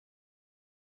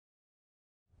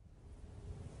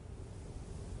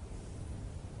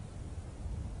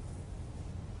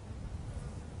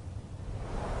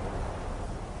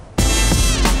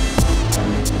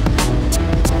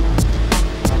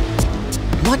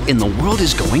What in the world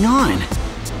is going on?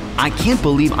 I can't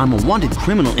believe I'm a wanted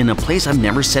criminal in a place I've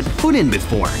never set foot in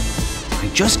before.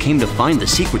 I just came to find the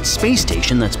secret space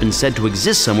station that's been said to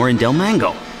exist somewhere in Del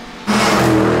Mango.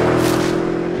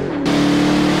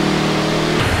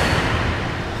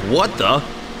 What the?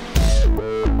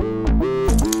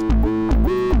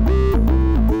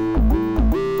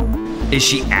 Is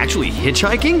she actually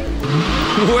hitchhiking?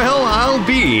 Well, I'll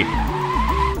be.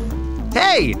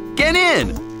 Hey, get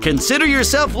in! Consider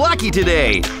yourself lucky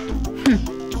today.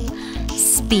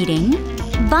 Speeding,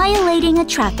 violating a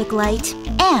traffic light,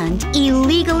 and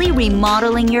illegally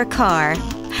remodeling your car.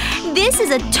 This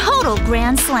is a total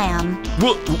grand slam.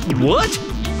 What?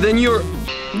 Then you're...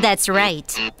 That's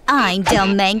right. I'm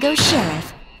Del Mango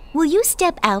Sheriff. Will you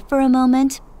step out for a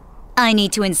moment? I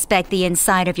need to inspect the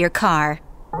inside of your car.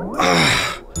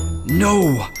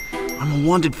 No, I'm a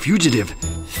wanted fugitive.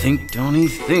 Think, Dony,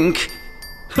 think.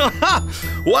 Haha!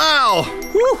 Wow!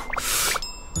 Whew.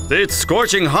 It's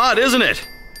scorching hot, isn't it?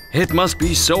 It must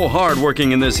be so hard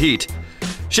working in this heat.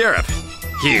 Sheriff,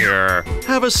 here,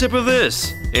 have a sip of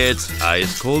this. It's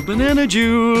ice-cold banana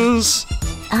juice.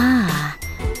 Ah,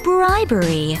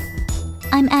 bribery.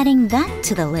 I'm adding that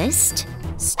to the list.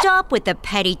 Stop with the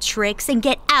petty tricks and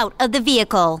get out of the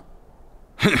vehicle.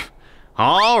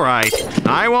 All right,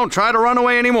 I won't try to run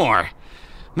away anymore.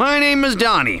 My name is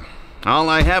Dony. All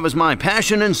I have is my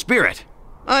passion and spirit.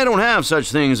 I don't have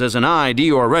such things as an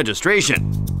ID or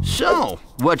registration. So,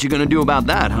 what you gonna do about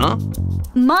that, huh?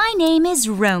 My name is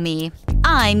Romy.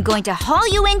 I'm going to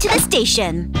haul you into the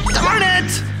station. Darn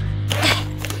it!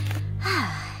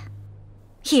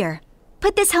 Here,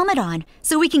 put this helmet on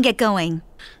so we can get going.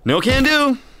 No can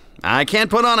do. I can't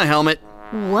put on a helmet.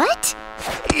 What?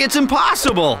 It's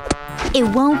impossible. It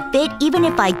won't fit even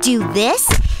if I do this?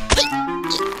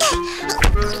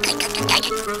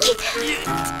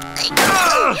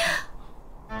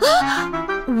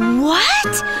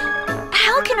 What?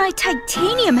 How can a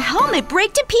titanium helmet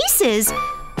break to pieces?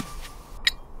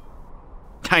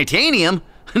 Titanium?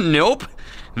 Nope.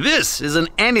 This isn't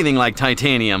anything like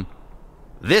titanium.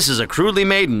 This is a crudely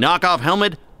made knockoff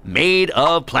helmet made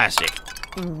of plastic.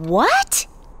 What?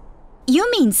 You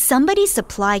mean somebody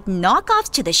supplied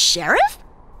knockoffs to the sheriff?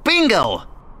 Bingo!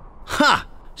 Ha!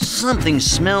 Something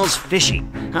smells fishy.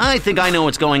 I think I know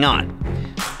what's going on.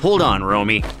 Hold on,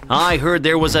 Romy. I heard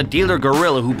there was a dealer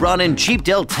gorilla who brought in cheap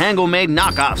Del Tango-made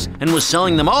knockoffs and was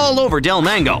selling them all over Del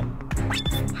Mango.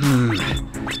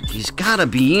 He's gotta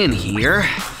be in here.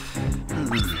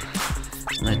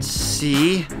 Let's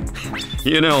see.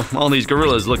 You know, all these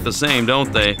gorillas look the same,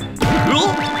 don't they?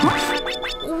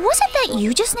 Wasn't that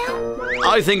you just now?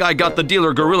 I think I got the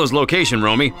dealer gorilla's location,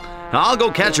 Romy. I'll go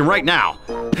catch him right now.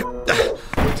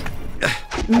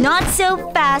 Not so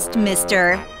fast,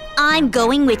 mister. I'm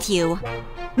going with you.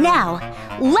 Now,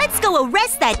 let's go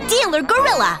arrest that dealer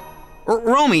gorilla.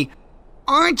 Romy,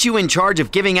 aren't you in charge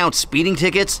of giving out speeding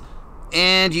tickets?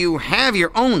 And you have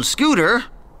your own scooter.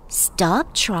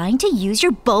 Stop trying to use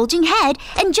your bulging head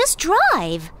and just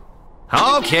drive.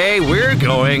 Okay, we're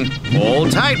going.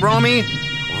 Hold tight, Romy.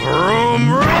 Vroom,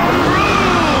 vroom, vroom!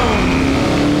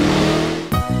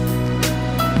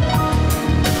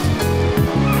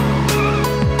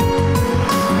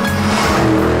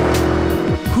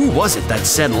 Who was it that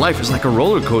said life is like a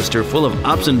roller coaster full of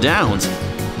ups and downs?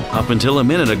 Up until a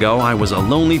minute ago, I was a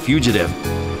lonely fugitive.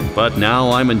 But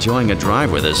now I'm enjoying a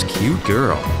drive with this cute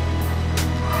girl.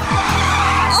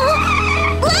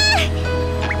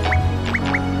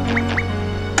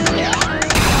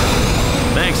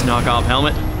 Thanks, knockoff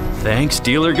helmet. Thanks,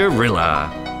 dealer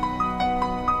gorilla.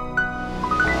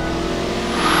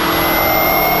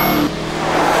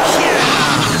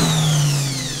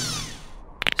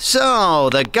 So,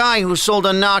 the guy who sold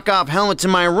a knockoff helmet to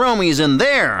my Romy's in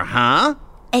there, huh?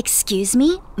 Excuse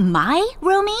me? My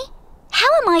Romy? How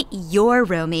am I your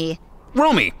Romy?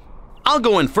 Romy, I'll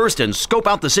go in first and scope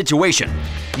out the situation.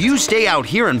 You stay out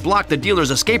here and block the dealer's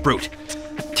escape route.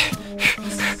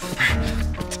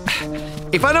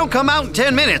 If I don't come out in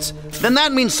 10 minutes, then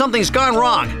that means something's gone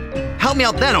wrong. Help me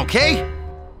out then, okay?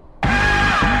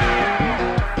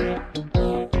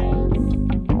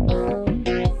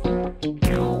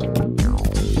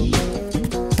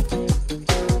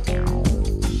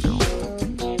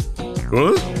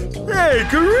 Huh? Hey,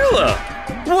 gorilla!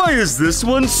 Why is this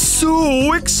one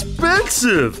so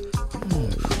expensive?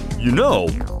 You know,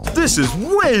 this is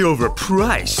way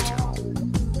overpriced.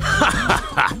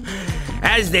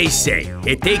 As they say,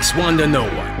 it takes one to know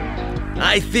one.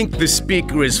 I think the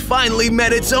speaker has finally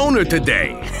met its owner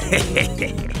today.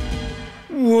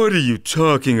 What are you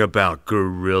talking about,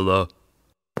 gorilla?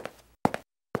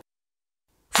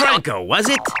 Franco, was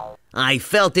it? I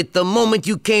felt it the moment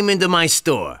you came into my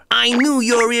store. I knew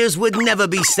your ears would never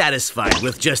be satisfied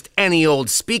with just any old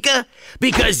speaker,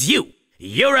 because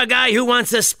you're a guy who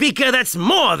wants a speaker that's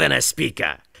more than a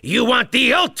speaker. You want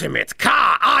the ultimate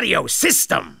car audio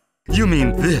system. You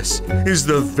mean this is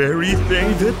the very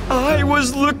thing that I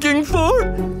was looking for?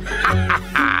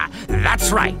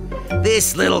 That's right.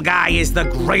 This little guy is the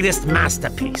greatest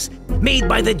masterpiece, made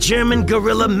by the German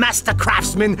gorilla master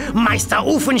craftsman Meister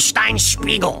Uffenstein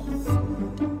Spiegel.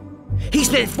 He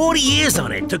spent 40 years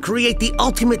on it to create the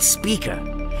ultimate speaker.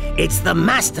 It's the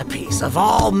masterpiece of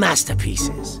all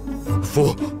masterpieces.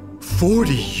 For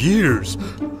 40 years?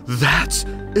 That's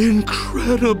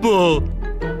incredible!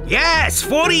 Yes,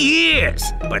 40 years!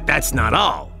 But that's not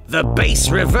all. The bass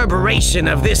reverberation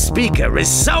of this speaker is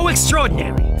so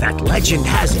extraordinary that legend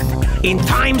has it, in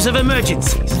times of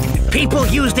emergencies, people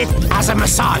used it as a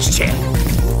massage chair.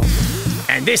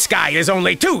 And this guy is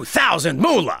only 2,000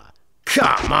 moolah.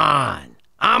 Come on,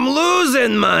 I'm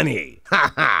losing money.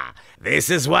 Ha ha. This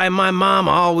is why my mom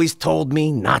always told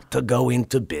me not to go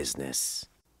into business.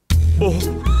 Oh,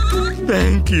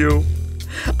 thank you.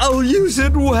 I'll use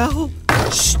it well.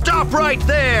 Stop right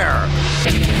there!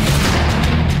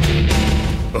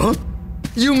 Huh?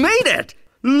 You made it!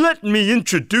 Let me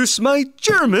introduce my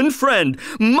German friend,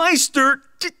 Meister...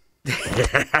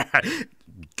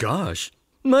 Gosh,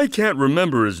 I can't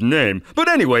remember his name. But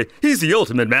anyway, he's the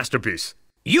ultimate masterpiece.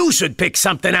 You should pick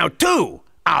something out too.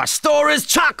 Our store is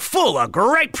chock full of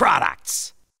great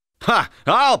products. Ha!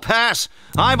 I'll pass.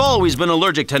 I've always been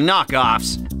allergic to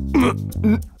knockoffs.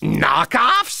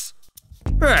 Knockoffs?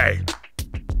 Hey,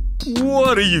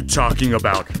 what are you talking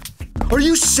about? Are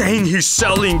you saying he's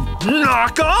selling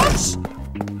knockoffs?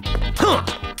 Huh.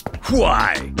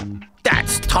 Why?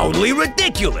 That's totally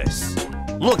ridiculous.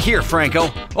 Look here,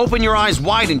 Franco. Open your eyes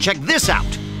wide and check this out.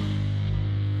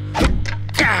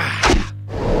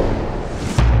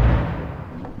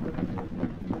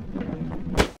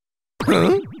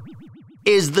 Huh?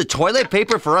 Is the toilet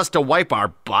paper for us to wipe our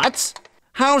butts?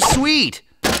 How sweet.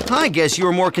 I guess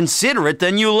you're more considerate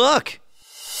than you look.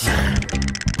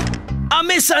 A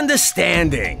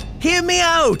misunderstanding. Hear me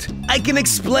out. I can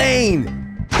explain.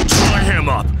 Tie him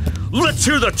up. Let's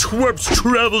hear the twerp's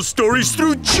travel stories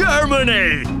through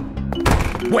Germany.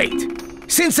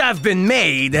 Wait. Since I've been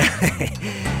made...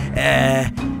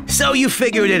 so you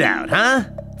figured it out, huh?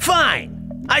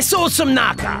 Fine. I sold some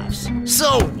knockoffs.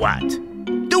 So what?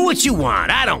 Do what you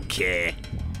want. I don't care.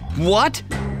 What?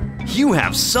 You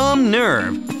have some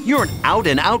nerve. You're an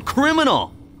out-and-out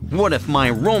criminal. What if my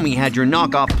Romy had your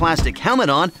knockoff plastic helmet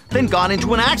on, then got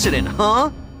into an accident,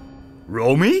 huh?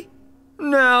 Romy?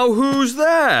 Now who's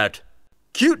that?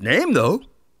 Cute name, though.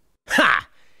 Ha!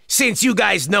 Since you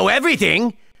guys know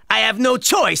everything, I have no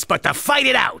choice but to fight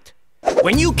it out.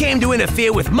 When you came to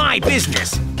interfere with my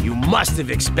business, you must have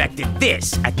expected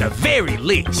this at the very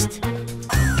least.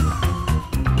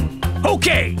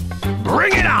 Okay,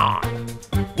 bring it on!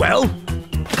 Well,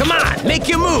 come on, make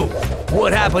your move!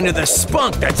 What happened to the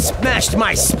spunk that smashed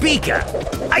my speaker?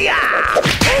 Ayah!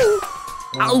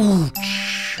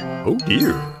 Ouch! Oh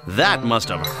dear. That must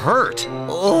have hurt.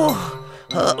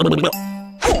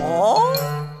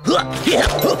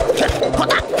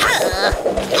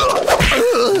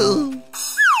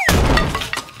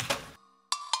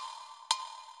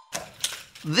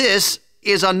 This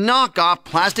is a knockoff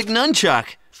plastic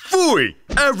nunchuck. Phooey!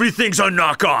 Everything's a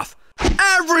knockoff!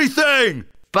 Everything!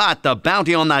 But the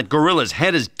bounty on that gorilla's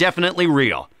head is definitely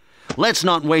real. Let's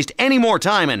not waste any more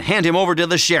time and hand him over to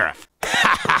the sheriff.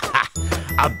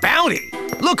 A bounty?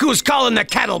 Look who's calling the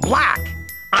kettle black.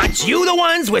 Aren't you the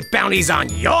ones with bounties on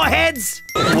your heads?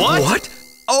 What?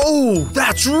 Oh,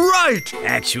 that's right!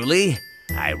 Actually,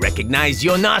 I recognize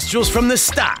your nostrils from the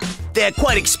start. They're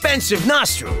quite expensive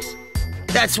nostrils.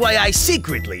 That's why I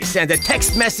secretly sent a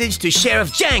text message to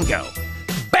Sheriff Django.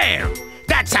 Bam!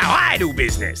 That's how I do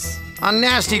business. A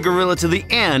nasty gorilla to the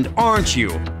end, aren't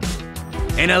you?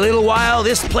 In a little while,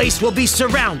 this place will be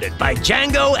surrounded by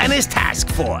Django and his task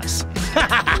force.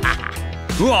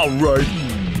 All right,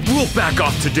 we'll back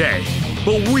off today,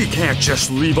 but we can't just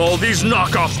leave all these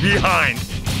knockoffs behind.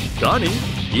 Dony?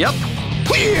 Yep.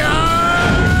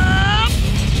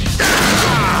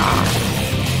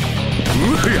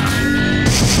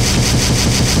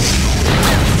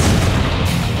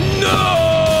 No!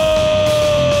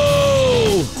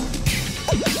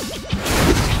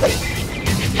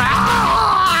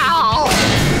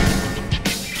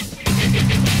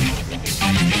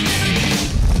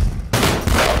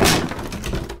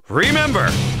 Remember,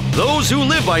 those who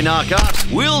live by knockoffs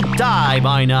will die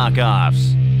by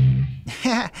knockoffs.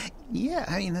 Yeah,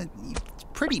 I mean,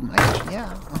 pretty much,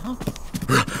 yeah.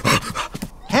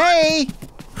 Hey!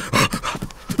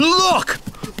 Look!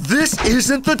 This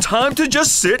isn't the time to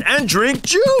just sit and drink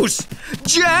juice!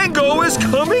 Django is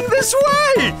coming this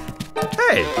way!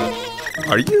 Hey,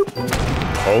 are you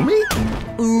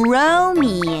Homie?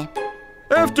 Romy.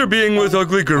 After being with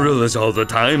ugly gorillas all the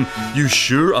time, you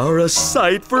sure are a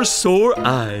sight for sore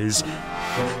eyes.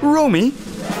 Romy,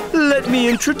 let me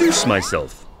introduce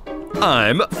myself.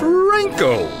 I'm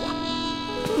Franco.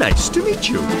 Nice to meet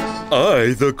you.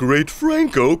 I, the great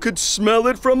Franco, could smell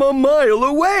it from a mile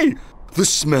away. The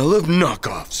smell of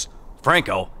knockoffs.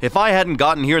 Franco, if I hadn't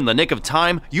gotten here in the nick of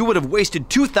time, you would have wasted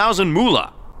 2,000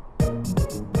 moolah.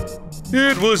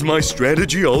 It was my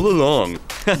strategy all along.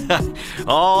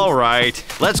 All right,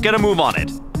 let's get a move on it.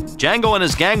 Django and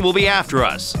his gang will be after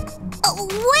us.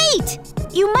 Wait!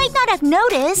 You might not have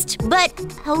noticed, but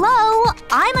hello,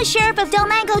 I'm a sheriff of Del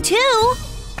Mango too.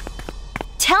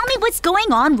 Tell me what's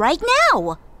going on right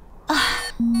now.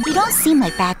 You don't seem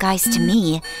like bad guys to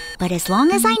me, but as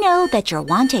long as I know that you're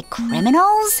wanted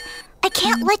criminals, I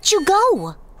can't let you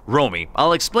go. Romy,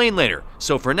 I'll explain later.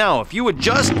 So for now, if you would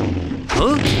just...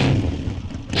 Huh?